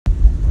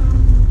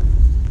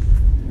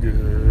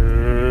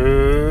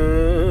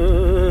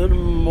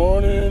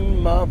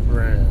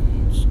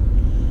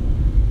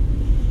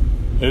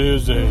It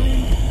is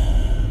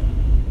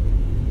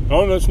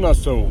it's not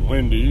so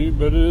windy,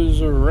 but it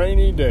is a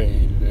rainy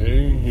day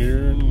today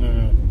here in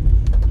the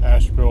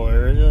Asheville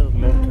area of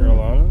North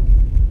Carolina.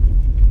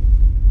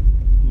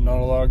 Not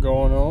a lot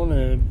going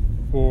on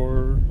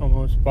for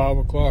almost 5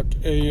 o'clock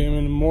a.m.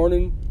 in the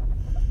morning.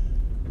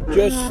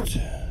 Just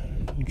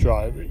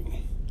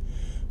driving.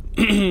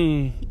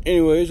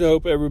 Anyways, I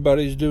hope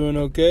everybody's doing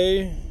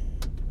okay.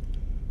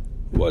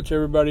 What's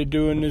everybody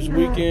doing this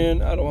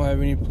weekend? I don't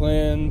have any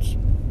plans.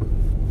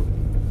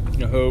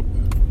 I hope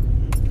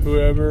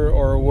whoever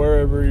or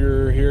wherever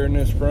you're hearing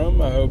this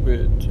from, I hope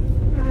it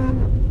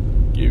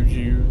gives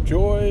you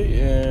joy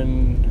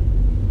and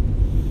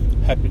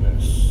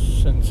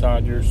happiness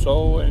inside your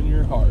soul and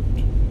your heart.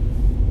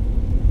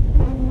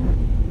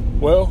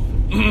 Well,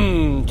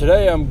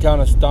 today I'm kind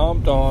of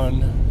stumped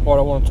on what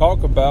I want to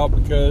talk about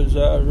because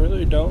I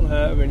really don't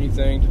have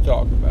anything to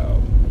talk about.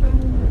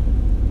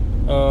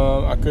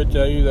 I could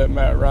tell you that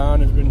Matt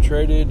Ryan has been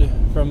traded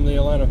from the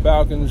Atlanta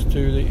Falcons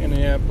to the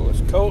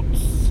Indianapolis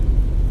Colts,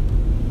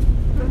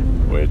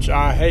 which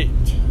I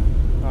hate.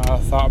 I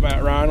thought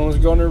Matt Ryan was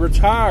going to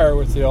retire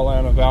with the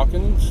Atlanta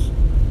Falcons,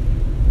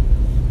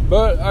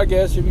 but I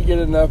guess if you get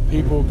enough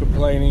people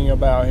complaining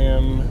about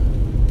him,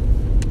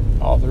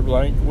 author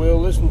blank will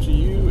listen to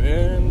you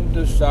and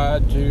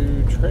decide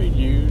to trade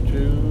you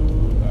to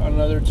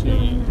another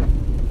team.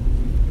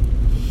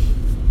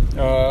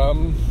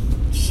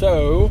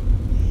 So,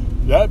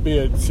 that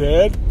being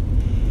said,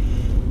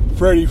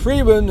 Freddie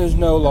Freeman is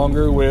no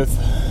longer with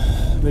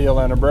the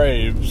Atlanta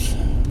Braves.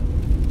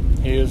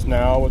 He is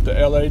now with the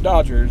LA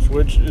Dodgers,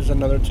 which is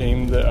another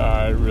team that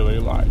I really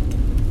like.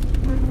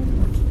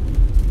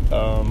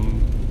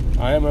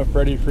 I am a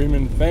Freddie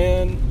Freeman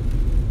fan,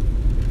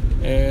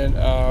 and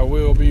I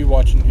will be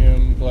watching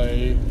him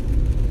play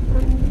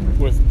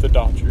with the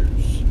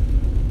Dodgers.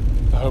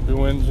 I hope he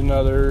wins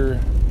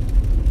another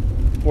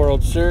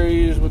World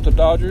Series with the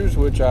Dodgers,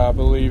 which I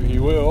believe he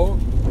will,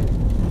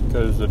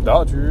 because the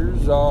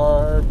Dodgers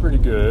are pretty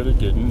good at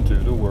getting to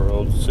the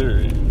World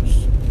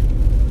Series.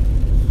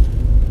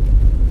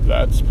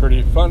 That's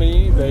pretty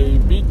funny. They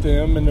beat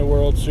them in the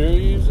World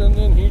Series, and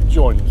then he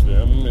joins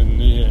them in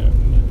the end.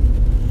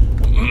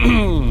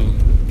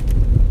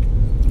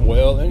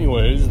 Well,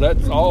 anyways,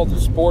 that's all the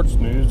sports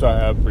news I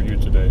have for you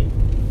today.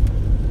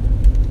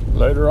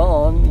 Later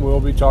on,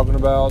 we'll be talking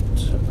about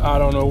I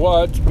don't know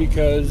what,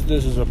 because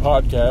this is a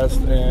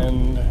podcast,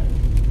 and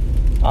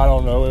I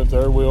don't know if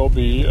there will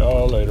be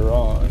later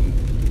on.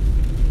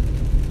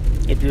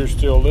 If you're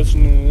still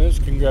listening to this,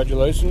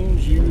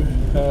 congratulations. You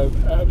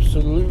have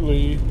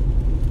absolutely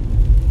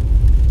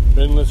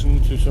been listening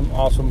to some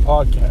awesome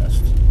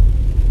podcasts.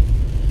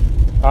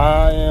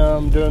 I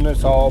am doing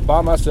this all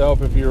by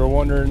myself, if you were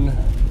wondering.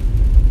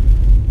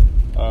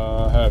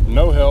 I have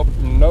no help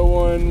from no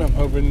one. I'm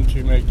hoping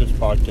to make this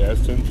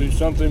podcast into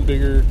something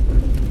bigger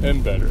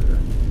and better.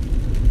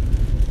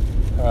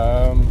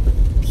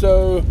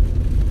 So,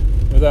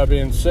 with that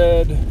being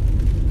said,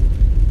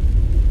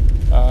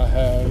 I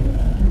have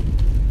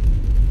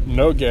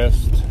no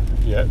guest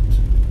yet.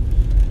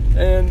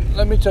 And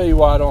let me tell you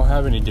why I don't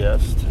have any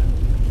guests.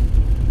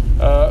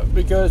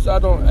 Because I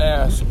don't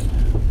ask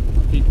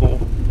people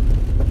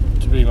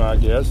to be my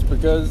guest,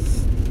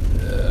 because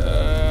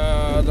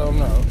I don't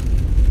know.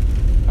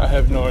 I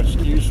have no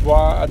excuse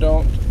why I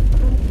don't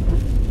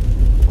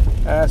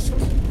ask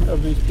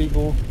of these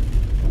people.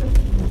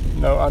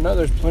 No, I know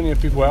there's plenty of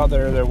people out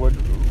there that would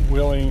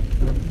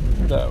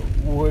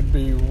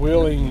be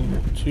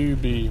willing to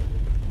be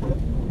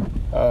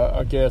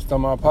a guest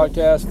on my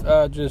podcast.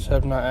 I just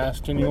have not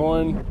asked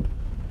anyone.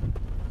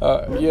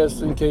 Yes,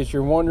 in case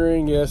you're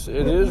wondering, yes,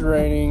 it is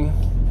raining.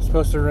 It's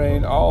supposed to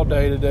rain all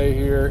day today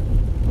here.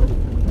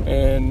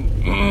 And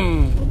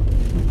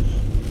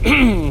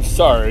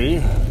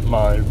sorry,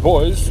 my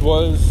voice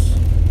was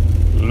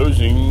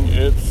losing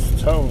its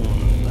tone.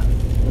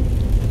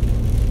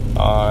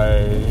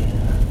 I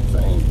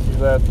think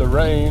that the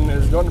rain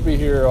is going to be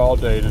here all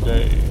day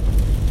today.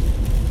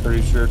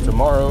 Pretty sure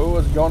tomorrow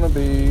is going to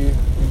be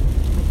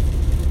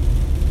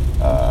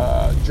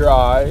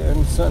dry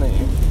and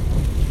sunny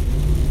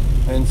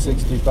and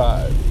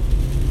 65.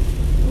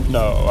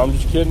 No, I'm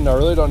just kidding. I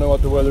really don't know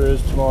what the weather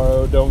is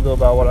tomorrow. Don't go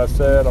by what I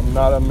said. I'm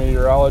not a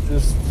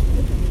meteorologist.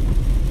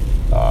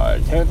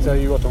 I can't tell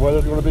you what the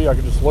weather's going to be. I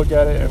can just look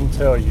at it and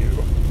tell you.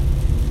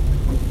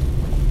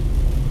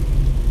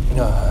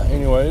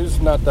 Anyways,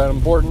 not that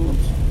important.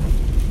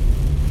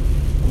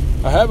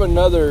 I have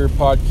another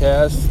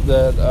podcast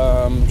that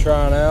I'm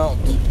trying out.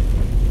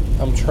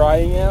 I'm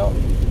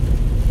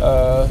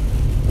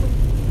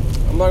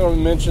not going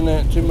to mention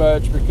it too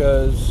much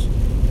because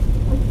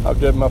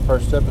I've done my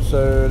first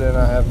episode and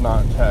I have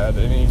not had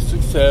any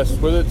success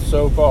with it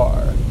so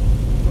far.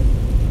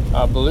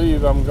 I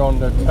believe I'm going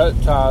to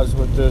cut ties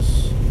with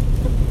this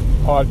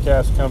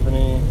podcast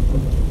company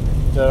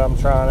that I'm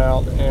trying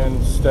out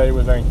and stay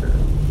with Anchor.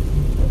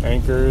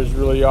 Anchor is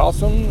really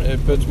awesome.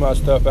 It puts my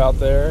stuff out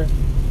there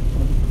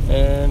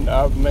and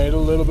I've made a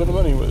little bit of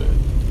money with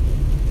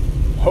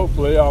it.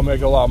 hopefully I'll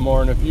make a lot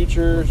more in the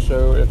future.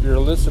 So if you're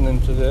listening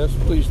to this,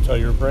 please tell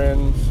your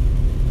friends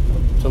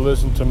to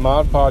listen to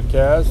my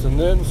podcast and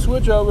then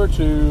switch over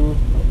to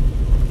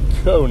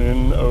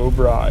Conan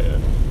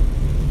O'Brien.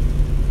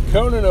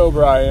 Conan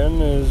O'Brien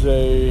was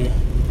a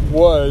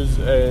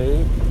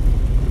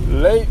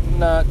late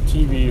night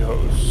TV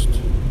host.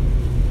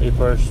 He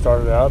first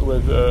started out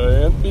with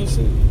NBC,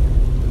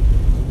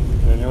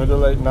 then he went to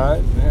late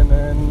night, and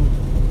then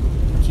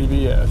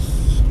TBS.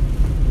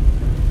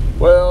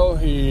 Well,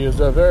 he is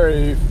a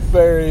very,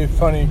 very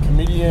funny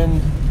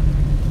comedian.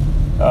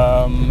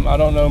 I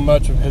don't know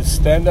much of his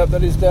stand-up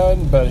that he's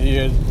done, but he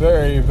is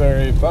very,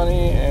 very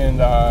funny,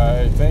 and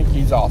I think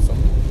he's awesome.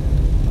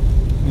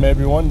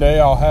 Maybe one day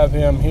I'll have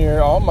him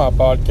here on my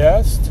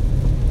podcast,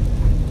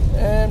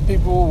 and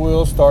people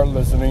will start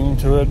listening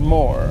to it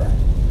more.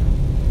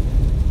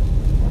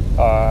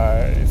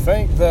 I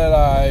think that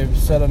I've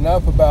said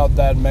enough about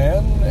that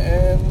man,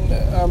 and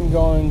I'm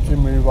going to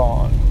move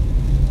on.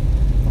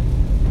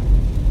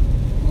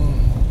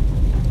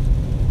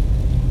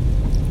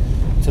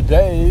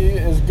 Today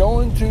is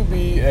going to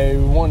be a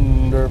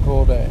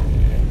wonderful day.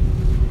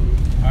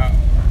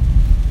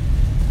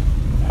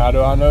 How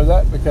do I know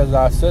that? Because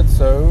I said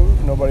so.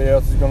 Nobody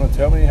else is going to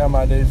tell me how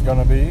my day is going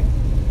to be.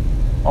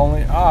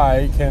 Only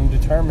I can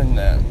determine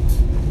that.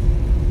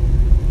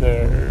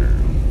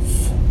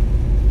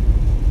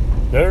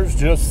 There's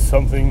just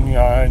something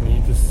I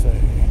need to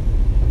say.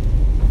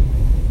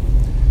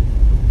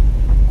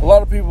 A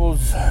lot of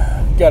people's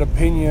got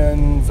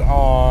opinions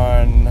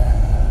on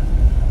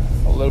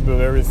a little bit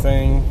of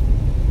everything.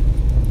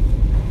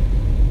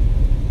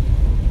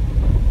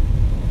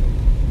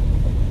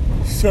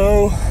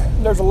 So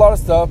there's a lot of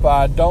stuff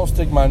I don't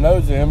stick my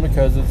nose in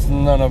because it's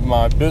none of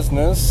my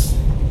business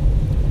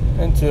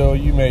until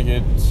you make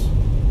it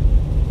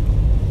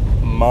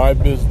my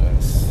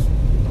business.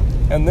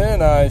 And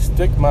then I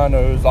stick my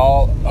nose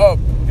all up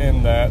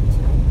in that.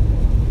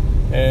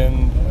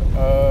 And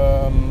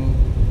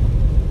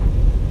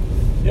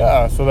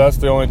so that's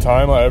the only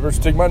time I ever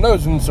stick my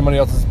nose in somebody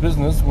else's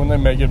business, when they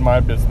make it my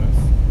business.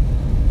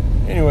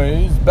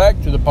 Anyways,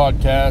 back to the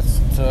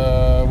podcast,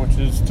 which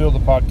is still the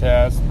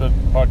podcast, but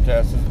the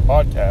podcast is the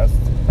podcast.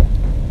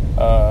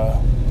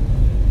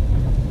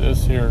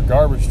 This here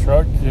garbage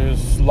truck,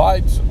 his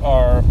lights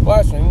are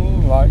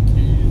flashing like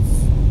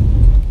he's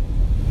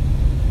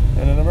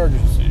in an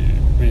emergency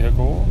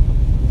vehicle,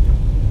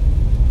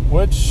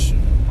 which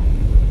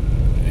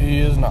he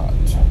is not.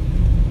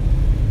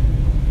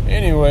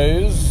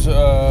 Anyways,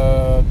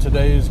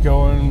 today's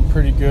going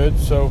pretty good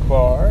so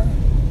far.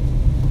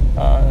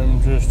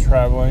 I'm just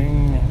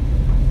traveling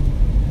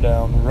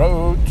down the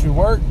road to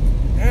work,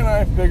 and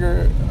I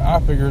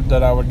figured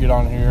that I would get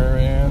on here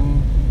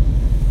and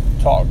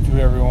talk to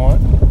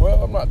everyone.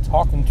 Well, I'm not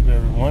talking to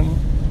everyone.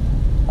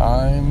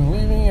 I'm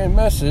leaving a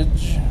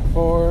message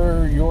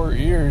for your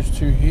ears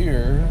to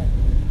hear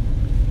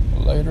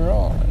later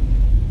on.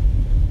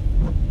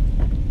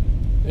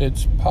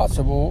 It's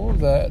possible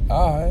that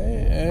I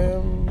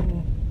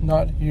am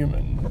not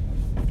human.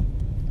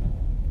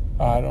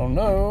 I don't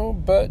know,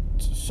 but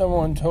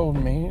someone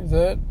told me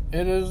that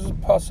it is a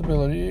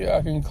possibility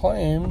I can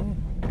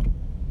claim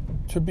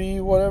to be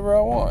whatever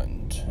I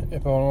want.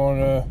 If I want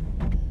to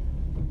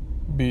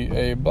be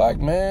a black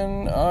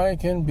man, I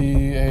can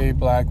be a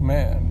black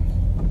man,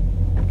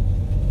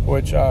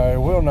 which I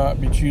will not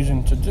be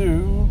choosing to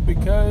do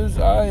because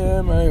I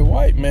am a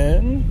white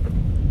man.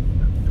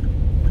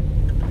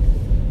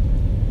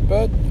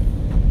 But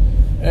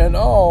in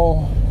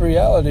all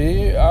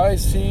reality, I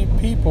see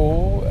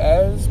people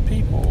as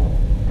people.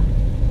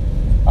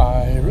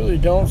 I really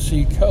don't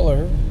see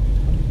color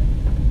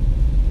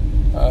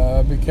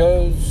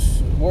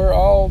because we're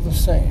all the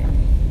same.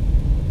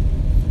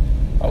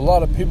 A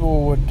lot of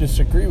people would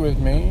disagree with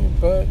me,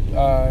 but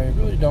I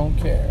really don't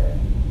care.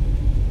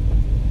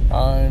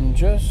 I'm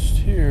just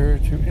here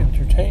to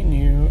entertain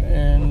you,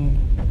 and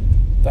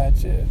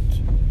that's it.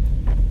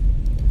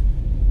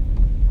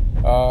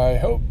 I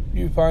hope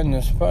you find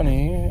this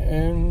funny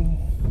and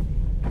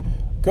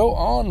go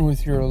on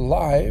with your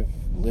life,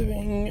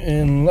 living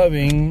and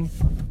loving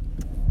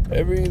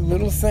every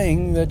little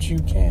thing that you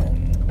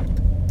can.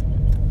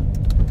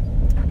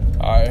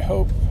 I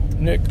hope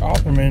Nick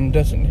Opperman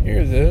doesn't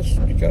hear this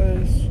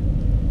because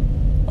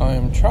I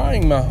am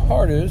trying my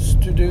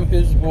hardest to do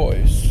his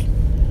voice.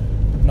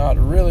 Not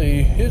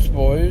really his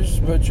voice,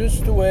 but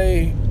just the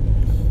way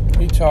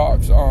he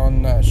talks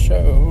on that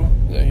show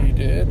that he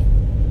did,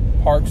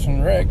 Parks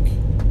and Rec,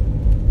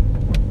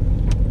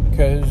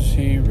 because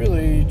he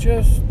really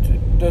just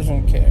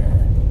doesn't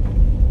care.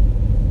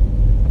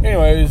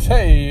 Anyways,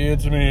 hey,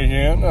 it's me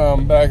again.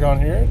 I'm back on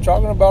here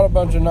talking about a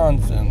bunch of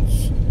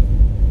nonsense.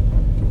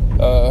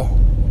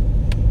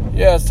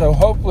 So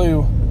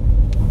hopefully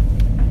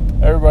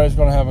everybody's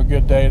going to have a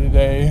good day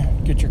today.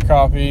 Get your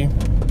coffee.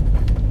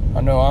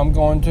 I know I'm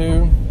going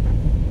to.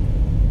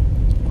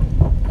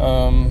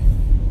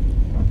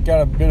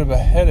 Got a bit of a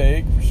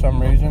headache for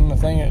some reason. I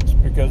think it's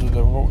because of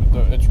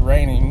it's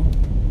raining.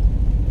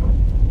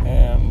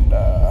 And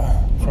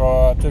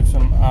so I took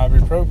some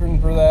ibuprofen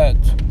for that,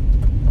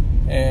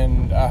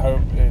 and I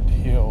hope it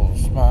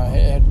heals my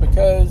head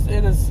because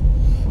it is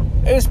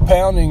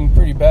pounding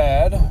pretty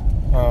bad.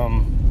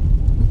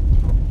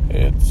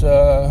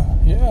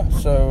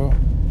 So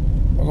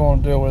we're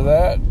going to deal with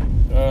that.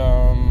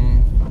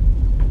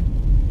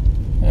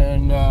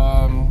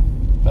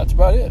 That's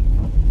about it.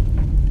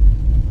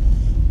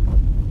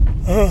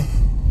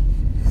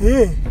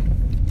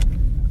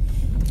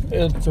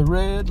 It's a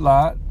red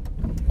light.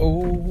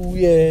 Oh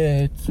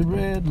yeah, it's a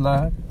red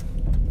light.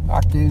 I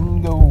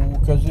can go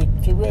because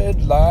it's a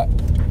red light.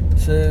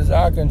 Says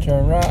I can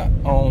turn right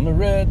on the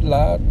red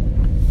light.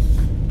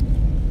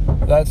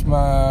 That's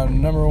my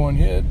number one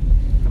hit.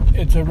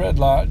 It's a red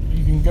light.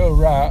 You can go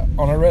right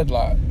on a red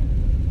light.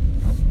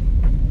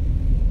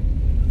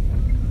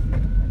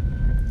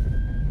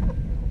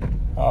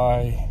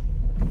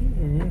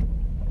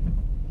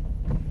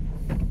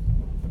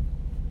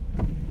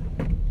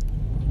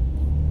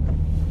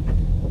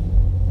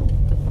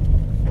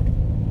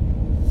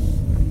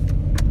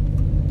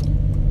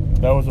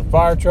 There was a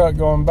fire truck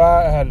going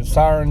by. It had its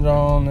sirens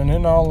on, and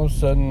then all of a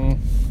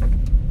sudden,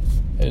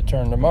 it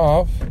turned them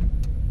off.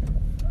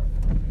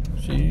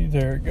 See,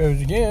 there it goes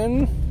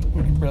again.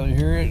 We can barely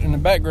hear it in the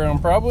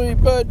background probably,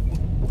 but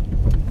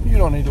you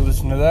don't need to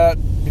listen to that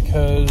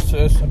because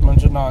it's a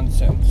bunch of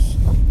nonsense.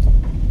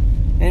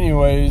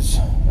 Anyways,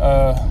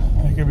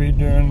 I could be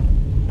doing,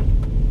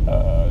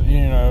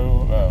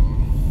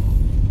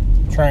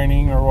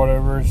 training or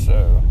whatever,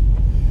 so,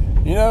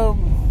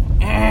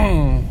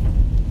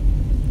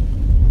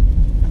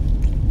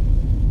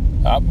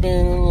 I've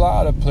been in a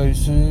lot of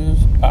places.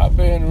 I've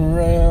been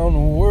around the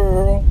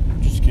world.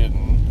 Just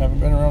kidding. Haven't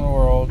been around the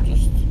world,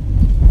 just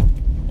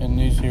in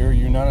these here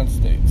United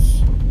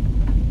States.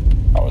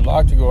 I would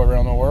like to go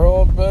around the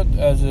world, but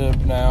as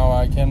of now,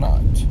 I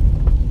cannot.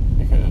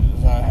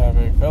 Because I have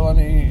a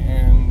felony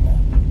and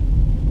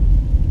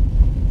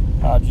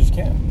I just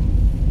can't.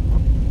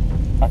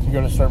 I can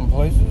go to certain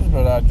places,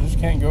 but I just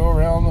can't go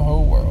around the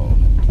whole world.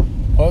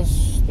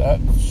 Plus, that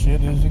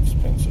shit is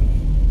expensive.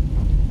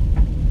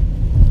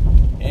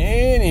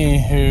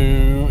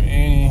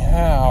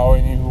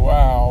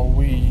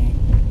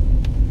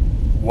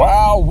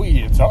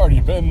 Wowee, it's already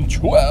been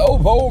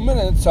 12 whole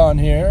minutes on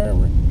here.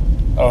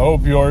 I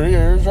hope your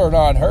ears are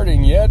not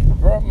hurting yet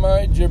from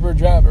my jibber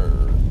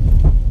jabber.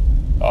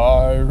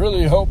 I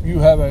really hope you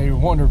have a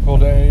wonderful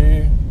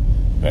day.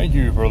 Thank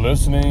you for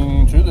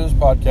listening to this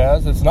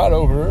podcast. It's not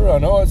over. I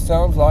know it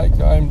sounds like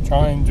I'm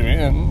trying to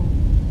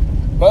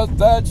end, but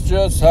that's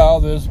just how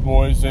this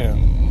voice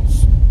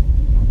ends.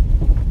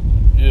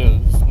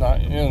 Is,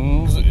 not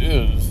ends,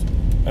 is.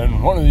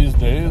 And one of these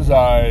days,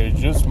 I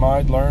just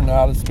might learn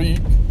how to speak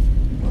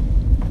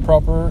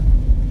proper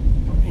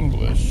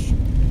English.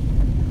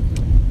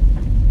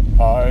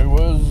 I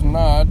was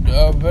not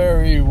a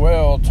very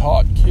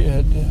well-taught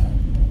kid.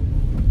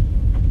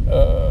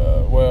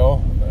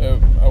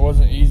 I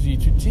wasn't easy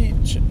to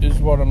teach, is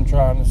what I'm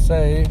trying to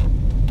say.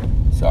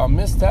 So I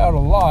missed out a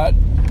lot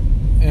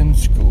in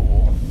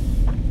school.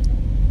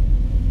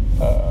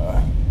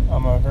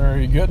 I'm a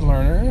very good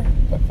learner,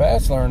 a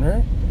fast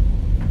learner.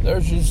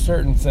 There's just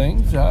certain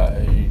things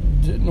I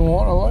didn't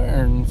want to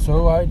learn,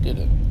 so I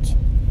didn't.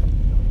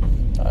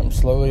 I'm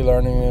slowly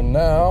learning them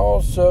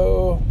now,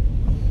 so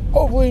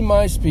hopefully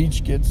my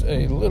speech gets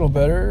a little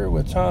better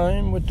with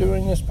time with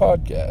doing this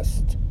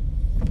podcast.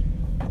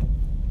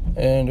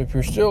 And if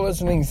you're still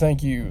listening,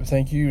 thank you.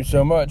 Thank you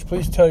so much.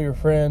 Please tell your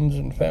friends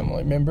and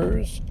family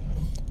members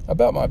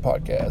about my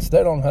podcast.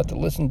 They don't have to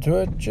listen to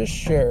it. Just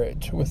share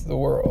it with the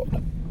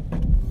world.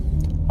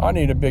 I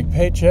need a big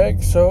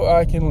paycheck so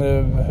I can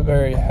live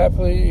very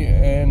happily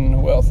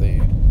and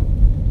wealthy.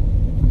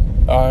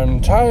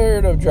 I'm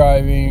tired of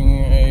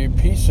driving a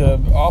piece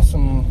of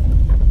awesome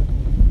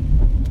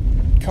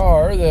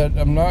car that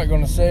I'm not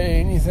going to say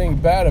anything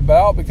bad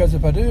about, because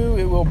if I do,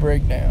 it will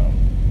break down.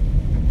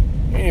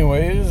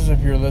 Anyways,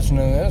 if you're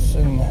listening to this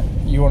and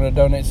you want to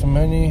donate some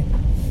money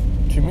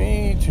to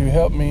me to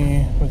help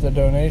me with a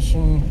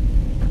donation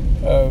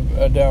of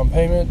a down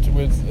payment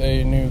with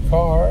a new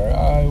car,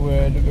 I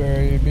would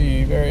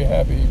be very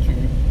happy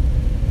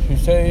to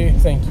say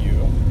thank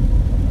you.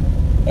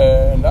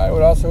 And I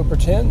would also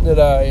pretend that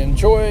I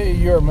enjoy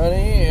your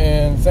money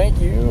and thank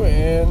you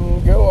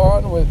and go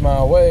on with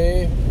my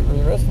way for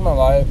the rest of my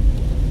life,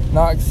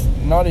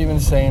 not even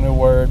saying a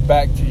word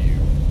back to you.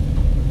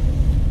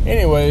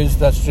 Anyways,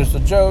 that's just a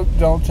joke.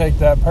 Don't take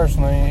that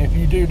personally. If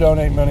you do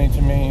donate money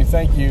to me,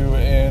 thank you,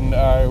 and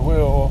I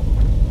will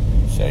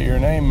say your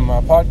name in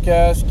my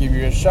podcast, give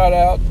you a shout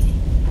out.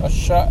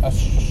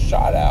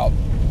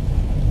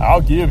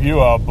 I'll give you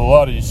a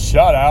bloody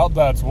shout out.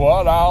 That's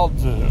what I'll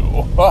do.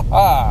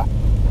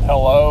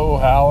 Hello,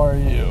 how are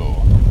you?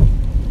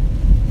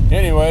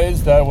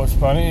 Anyways, that was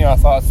funny. I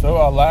thought so.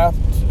 I laughed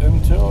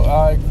until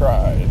I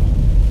cried.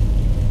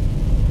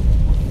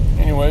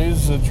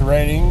 Anyways, it's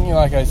raining.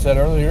 Like I said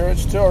earlier,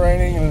 it's still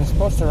raining, and it's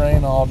supposed to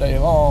rain all day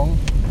long.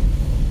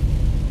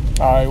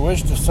 I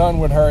wish the sun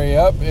would hurry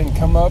up and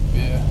come up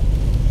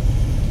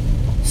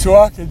so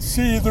I can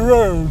see the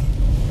road.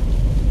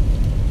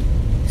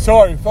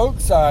 Sorry,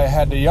 folks, I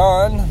had to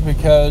yawn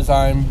because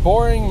I'm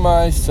boring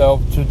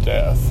myself to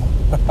death.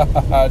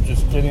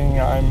 Just kidding,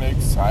 I'm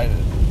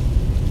excited.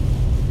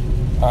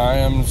 I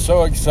am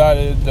so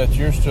excited that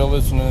you're still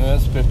listening to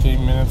this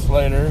 15 minutes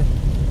later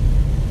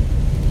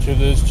to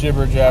this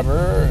jibber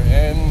jabber,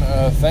 and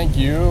thank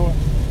you.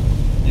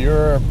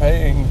 You're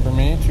paying for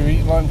me to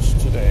eat lunch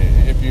today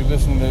if you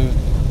listen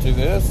to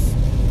this,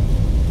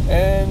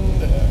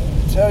 and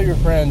tell your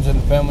friends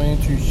and family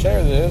to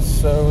share this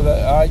so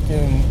that I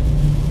can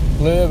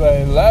live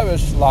a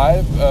lavish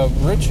life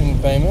of rich and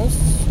famous.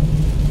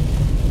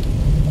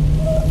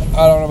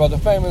 I don't know about the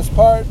famous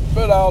part,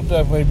 but I'll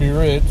definitely be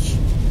rich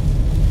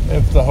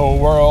if the whole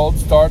world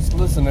starts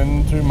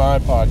listening to my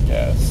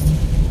podcast.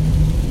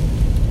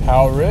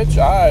 How rich?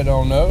 I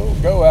don't know.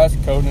 Go ask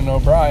Conan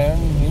O'Brien.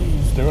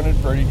 He's doing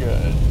it pretty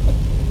good.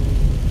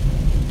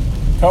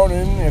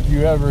 Conan, if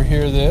you ever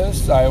hear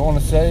this, I want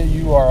to say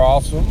you are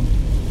awesome.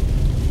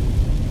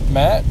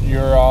 Matt,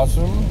 you're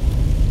awesome.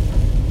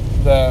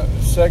 The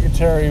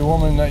secretary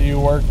woman that you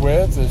work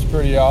with is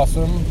pretty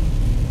awesome.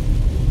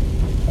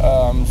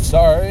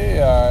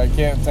 Sorry, I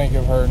can't think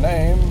of her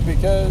name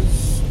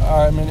because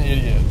I'm an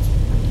idiot.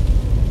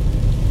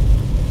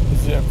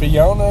 Is it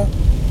Fiona?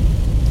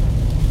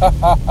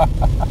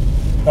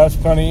 That's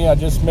funny. I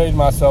just made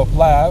myself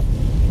laugh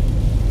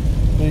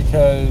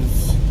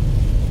because,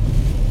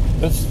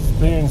 this is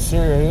being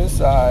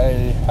serious,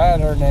 I had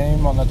her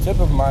name on the tip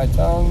of my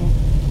tongue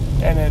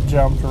and it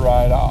jumped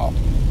right off.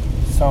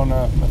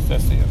 Sona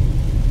Mathesian.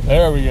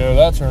 There we go.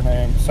 That's her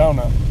name.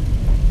 Sona.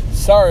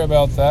 Sorry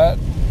about that.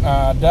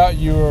 I doubt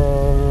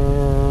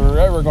you're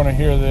ever going to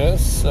hear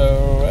this,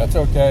 so that's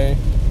okay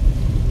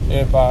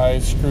if I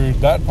screwed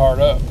that part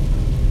up.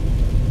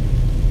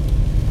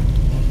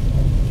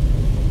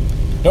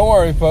 Don't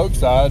worry,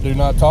 folks. I do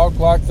not talk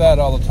like that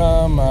all the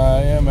time.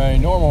 I am a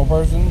normal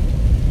person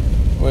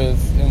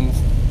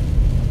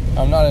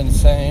I'm not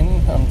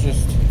insane. I'm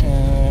just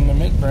in the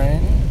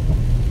midbrain.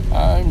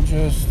 I'm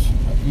just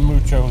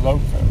mucho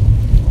loco.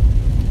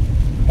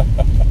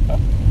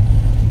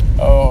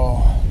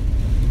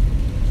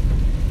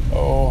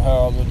 Oh,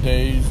 how the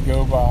days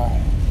go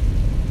by.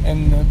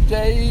 And the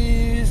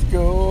days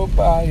go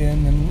by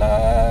and the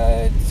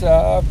nights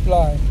I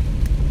fly.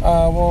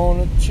 I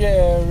wanna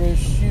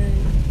cherish you.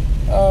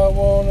 I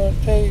wanna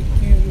take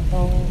you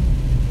home.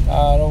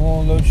 I don't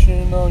want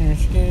lotion on your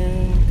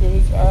skin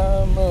 'cause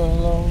I'm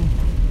alone.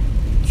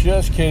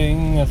 Just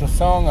kidding. That's a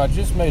song I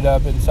just made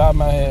up inside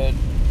my head.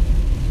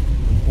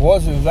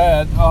 Wasn't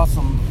that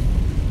awesome?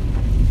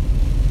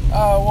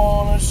 I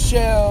wanna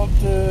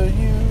shelter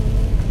you.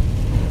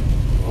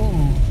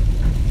 Ooh.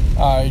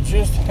 I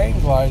just hang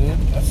glided.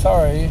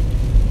 Sorry.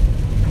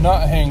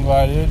 Not hang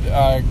glided.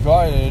 I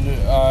glided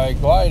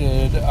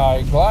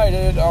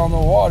on the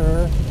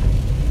water.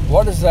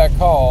 What is that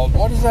called?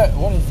 What is that?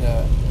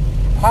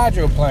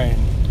 Hydroplane.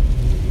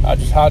 I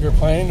just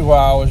hydroplaned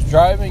while I was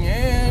driving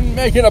and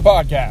making a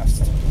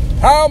podcast.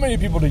 How many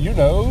people do you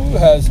know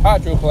has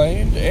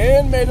hydroplaned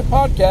and made a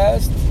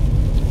podcast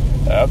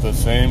at the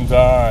same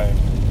time?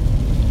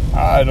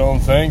 I don't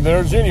think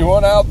there's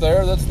anyone out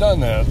there that's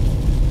done that.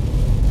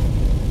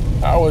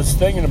 I was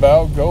thinking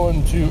about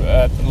going to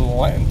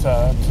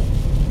Atlanta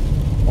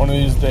one of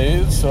these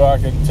days so I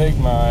could take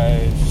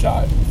my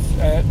shots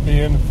at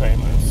being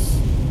famous.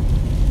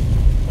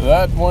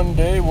 That one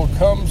day will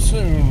come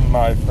soon,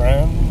 my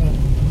friend,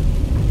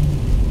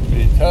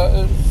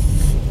 because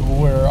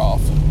we're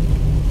awesome.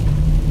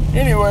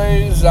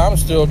 Anyways, I'm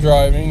still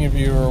driving. If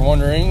you were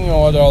wondering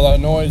what all that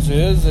noise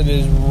is, it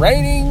is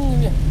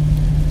raining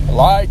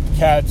like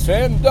cats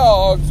and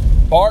dogs.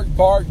 Bark,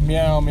 bark,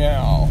 meow,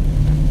 meow.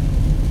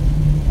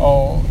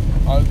 Oh,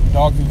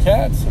 dogs and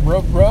cats,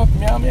 ruff, ruff,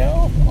 meow,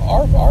 meow,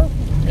 arf, arf,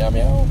 meow,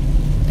 meow.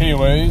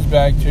 Anyways,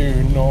 back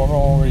to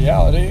normal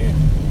reality.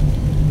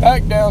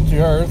 Back down to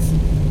earth.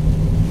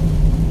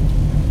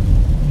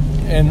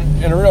 And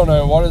in a real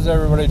note, what is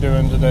everybody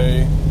doing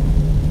today?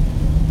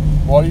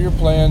 What are your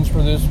plans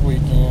for this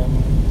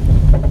weekend?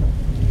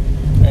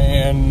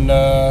 And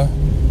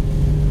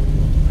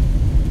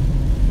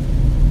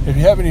if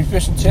you have any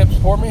fishing tips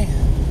for me,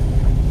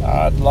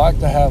 I'd like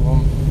to have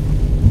them.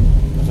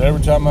 Because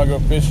every time I go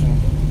fishing,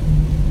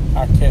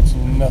 I catch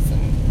nothing.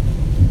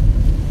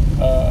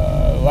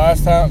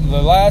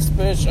 The last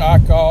fish I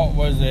caught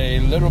was a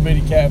little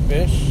bitty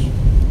catfish,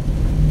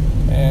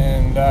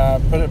 and I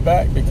put it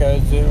back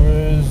because it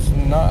was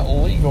not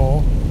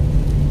legal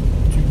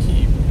to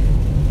keep.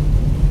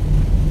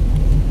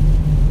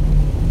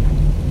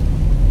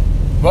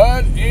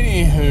 But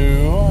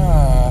anywho,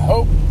 I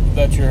hope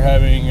that you're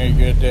having a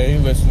good day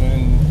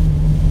listening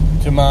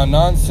to my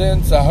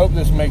nonsense. I hope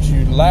this makes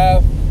you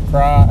laugh,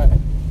 cry,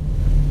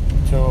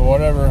 to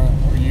whatever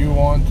you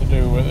want to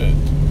do with it.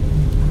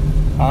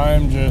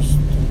 I'm just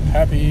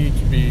happy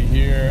to be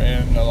here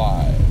and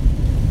alive.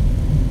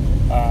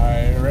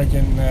 I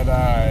reckon that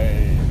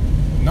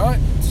I'm not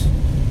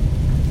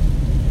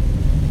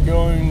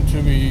going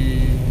to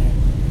be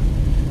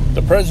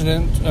the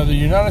President of the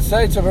United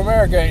States of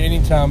America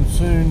anytime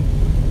soon.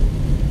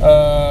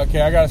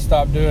 Okay, I gotta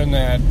stop doing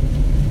that.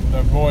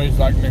 The voice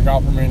like Nick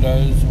Offerman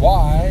does.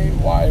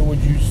 Why would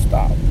you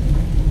stop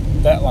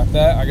that like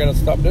that? I gotta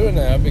stop doing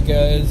that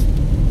because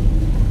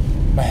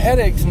my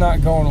headache's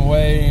not going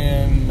away,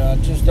 and I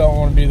just don't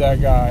want to be that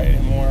guy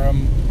anymore.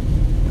 I'm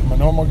a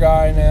normal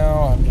guy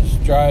now. I'm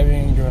just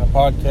driving, doing a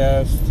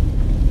podcast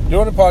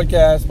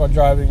while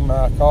driving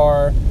my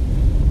car,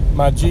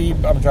 my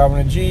Jeep. I'm driving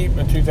a Jeep,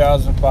 a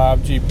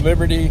 2005 Jeep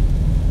Liberty.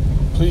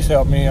 Please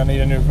help me. I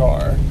need a new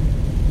car.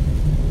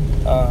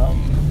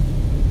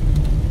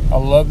 I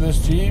love this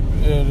Jeep.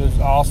 It is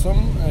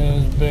awesome.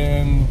 It has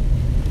been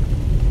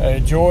a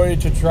joy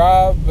to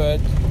drive, but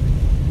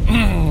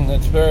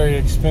it's very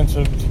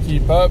expensive to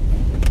keep up.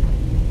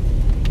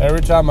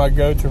 Every time I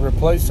go to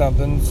replace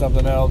something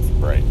else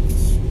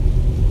breaks.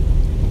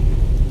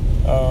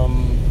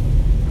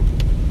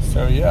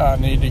 So yeah, I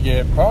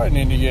probably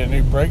need to get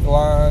new brake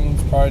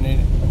lines.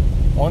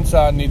 One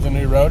side needs a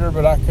new rotor,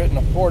 but I couldn't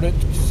afford it,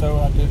 so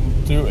I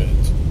didn't do it.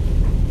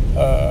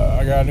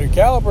 I got a new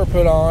caliper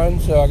put on,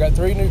 so I got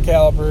 3 new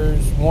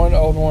calipers, one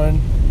old one,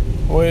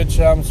 which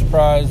I'm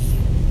surprised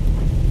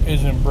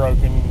isn't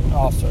broken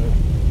also.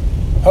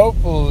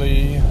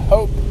 Hopefully,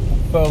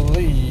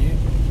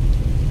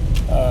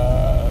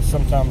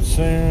 sometime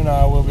soon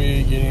I will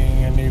be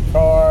getting a new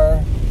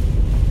car.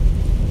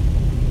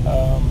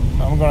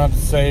 I'm going to have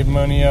to save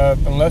money up,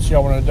 unless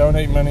y'all want to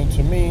donate money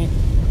to me,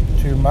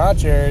 to my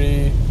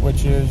charity,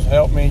 which is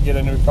help me get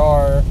a new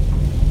car.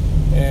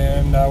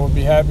 And I would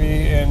be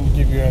happy and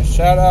give you a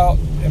shout out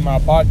in my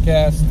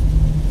podcast,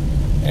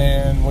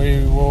 and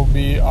we will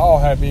be all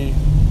happy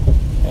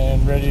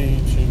and ready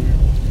to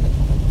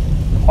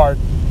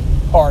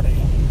party.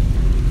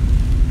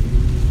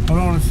 Hold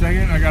on a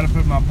second, I gotta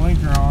put my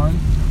blinker on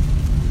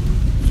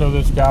so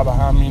this guy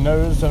behind me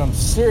knows that I'm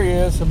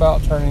serious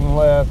about turning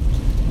left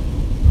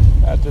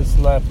at this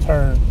left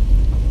turn.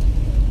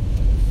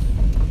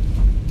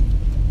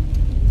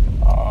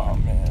 Oh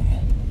man,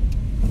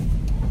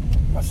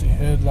 I see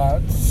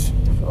headlights,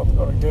 so I'm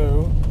gonna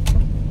go.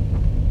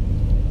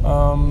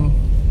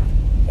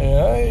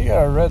 Yeah, you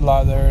got a red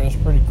light there. It's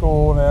pretty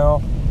cool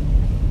now.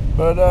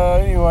 But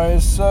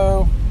anyways,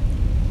 so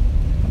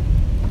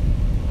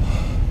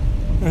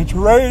it's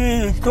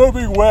raining. It's gonna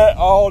be wet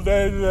all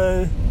day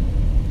today.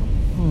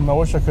 I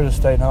wish I could have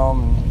stayed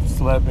home and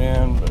slept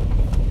in, but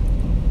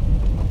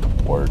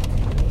work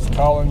is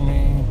calling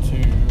me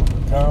to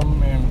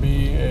come and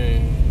be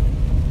a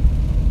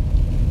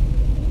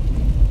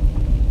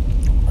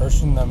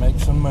person that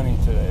makes some money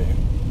today.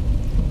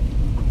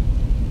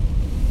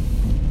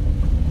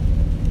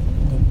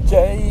 The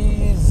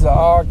days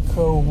are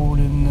cold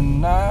and the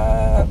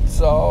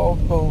nights are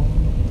cold.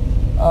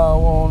 I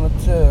want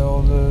to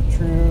tell the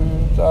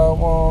truth. I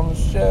want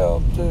to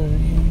shelter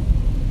you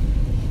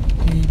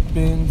deep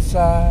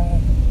inside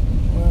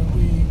where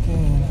we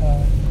can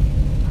hide.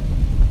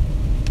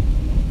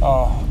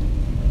 Oh,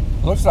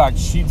 looks like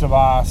sheets of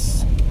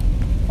ice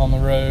on the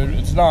road.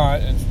 It's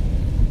not. It's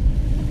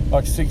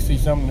like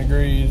 60-something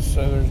degrees,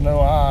 so there's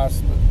no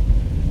ice.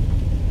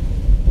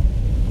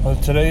 But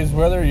with today's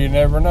weather, you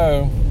never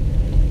know.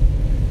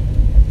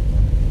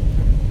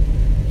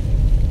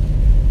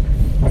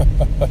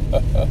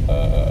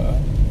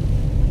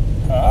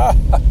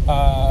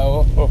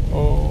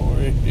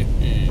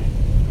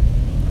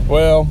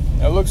 Well,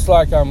 it looks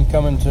like I'm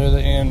coming to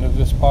the end of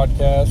this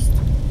podcast.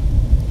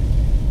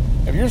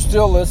 If you're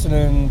still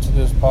listening to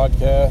this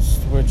podcast,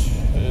 which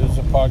is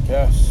a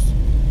podcast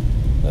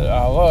that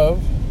I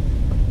love,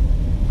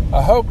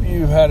 I hope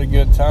you had a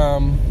good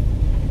time.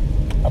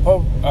 I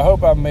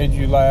hope I made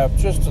you laugh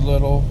just a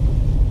little.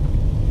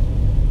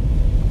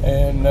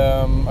 And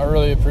I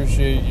really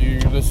appreciate you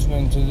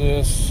listening to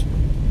this,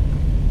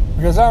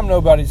 because I'm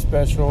nobody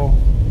special.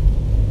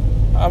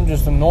 I'm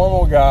just a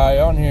normal guy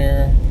on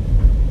here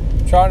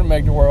trying to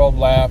make the world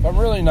laugh. I'm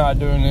really not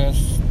doing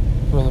this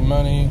for the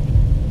money.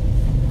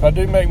 If I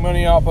do make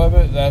money off of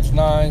it, that's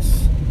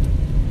nice.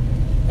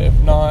 If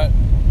not,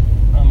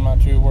 I'm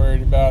not too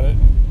worried about it.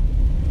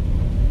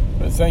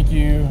 But thank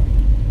you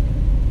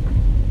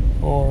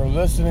for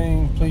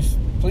listening.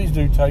 Please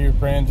do tell your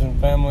friends and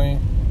family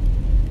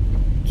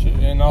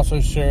and also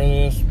share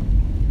this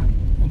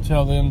and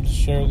tell them to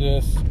share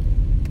this.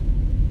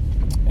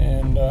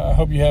 And I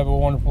hope you have a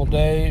wonderful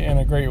day and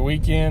a great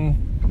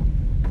weekend.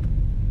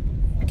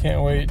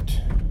 Can't wait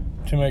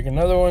to make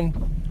another one.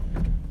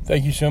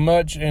 Thank you so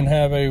much and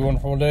have a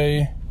wonderful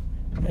day.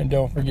 And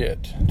don't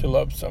forget to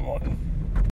love someone.